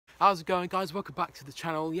How's it going, guys? Welcome back to the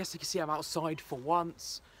channel. Yes, you can see I'm outside for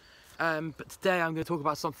once, but today I'm going to talk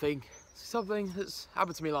about something that's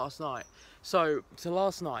happened to me last night. So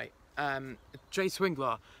last night, Jay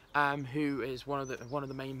Swingler, who is one of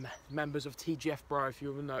the main members of TGFbro, if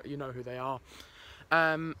you know who they are,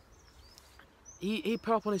 he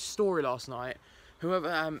put up on his story last night.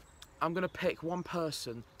 Whoever I'm going to pick one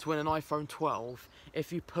person to win an iPhone 12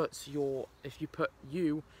 if you put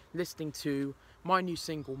you listening to my new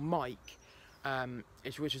single Mike,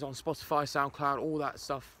 which is on Spotify, Soundcloud, all that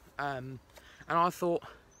stuff. And I thought,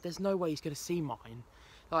 there's no way he's going to see mine.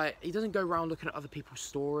 Like, he doesn't go around looking at other people's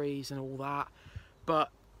stories and all that. But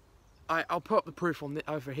I'll put up the proof on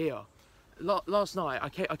over here. Last night, I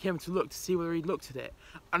came to look to see whether he looked at it,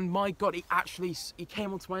 and my God, he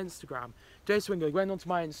came onto my Instagram. Jay Swingler went onto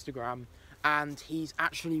my Instagram, and he's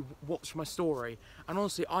actually watched my story. And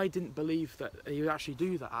honestly, I didn't believe that he would actually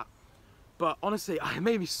do that. But honestly, it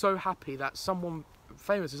made me so happy that someone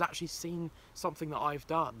famous has actually seen something that I've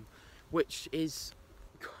done, which is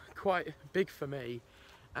quite big for me.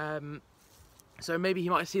 So maybe he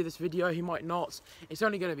might see this video, he might not. It's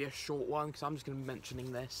only going to be a short one because I'm just going to be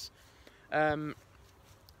mentioning this. But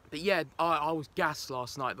yeah, I was gassed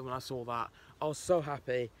last night when I saw that. I was so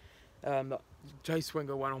happy that Jay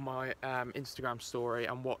Swingler went on my Instagram story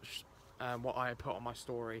and watched what I had put on my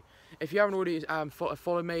story. If you haven't already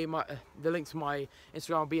followed me, the link to my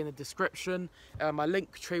Instagram will be in the description. My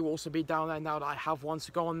link tree will also be down there now that I have one,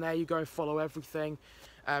 so go on there, you go and follow everything.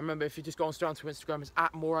 Remember, if you just go on straight onto Instagram, it's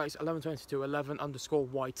at MoreAlex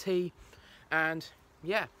 112211_YT. And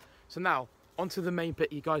yeah, so now onto the main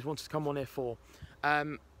bit you guys wanted to come on here for.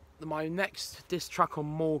 My next diss track on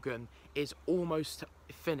Morgan is almost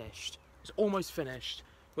finished. It's almost finished.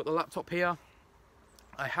 Got the laptop here.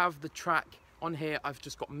 I have the track on here. I've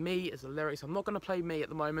just got me as the lyrics. I'm not going to play me at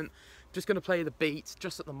the moment. I'm just going to play the beat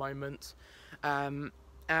just at the moment, and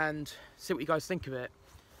see what you guys think of it.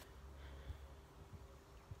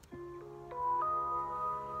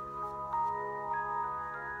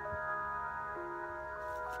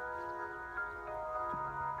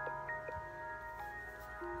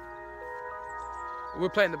 We'll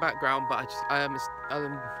play in the background, but I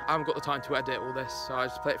haven't got the time to edit all this, so I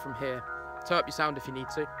just play it from here. Turn up your sound if you need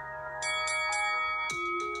to.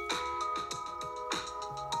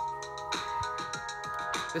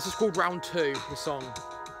 This is called Round 2, the song.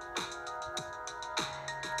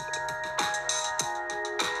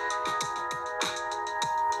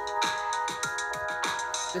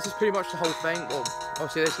 This is pretty much the whole thing. Well,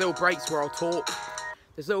 obviously there's little breaks where I'll talk.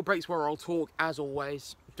 As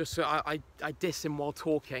always. Just so I diss him while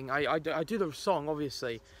talking. I do the song,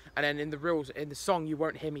 obviously, and then in the song you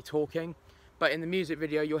won't hear me talking, but in the music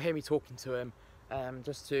video you'll hear me talking to him,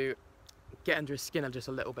 just to get under his skin just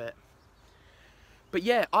a little bit. But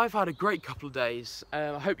yeah, I've had a great couple of days.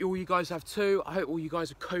 I hope all you guys have too. I hope all you guys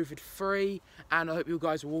are COVID free, and I hope you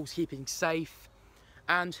guys are all keeping safe.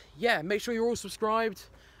 And yeah, make sure you're all subscribed.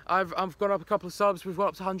 I've got up a couple of subs. We've got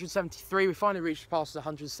up to 173. We finally reached past the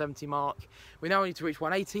 170 mark. We now need to reach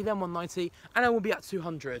 180, then 190, and then we'll be at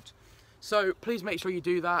 200. So please make sure you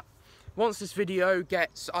do that. Once this video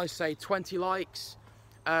gets, I say, 20 likes,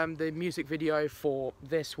 the music video for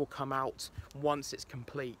this will come out once it's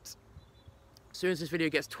complete. As soon as this video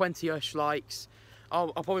gets 20-ish likes,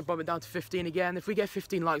 I'll probably bump it down to 15 again. If we get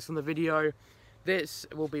 15 likes on the video, this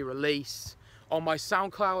will be released on my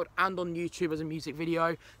Soundcloud and on YouTube as a music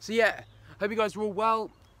video. So yeah, hope you guys are all well.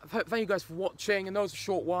 Thank you guys for watching, and that was a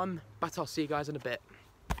short one, but I'll see you guys in a bit.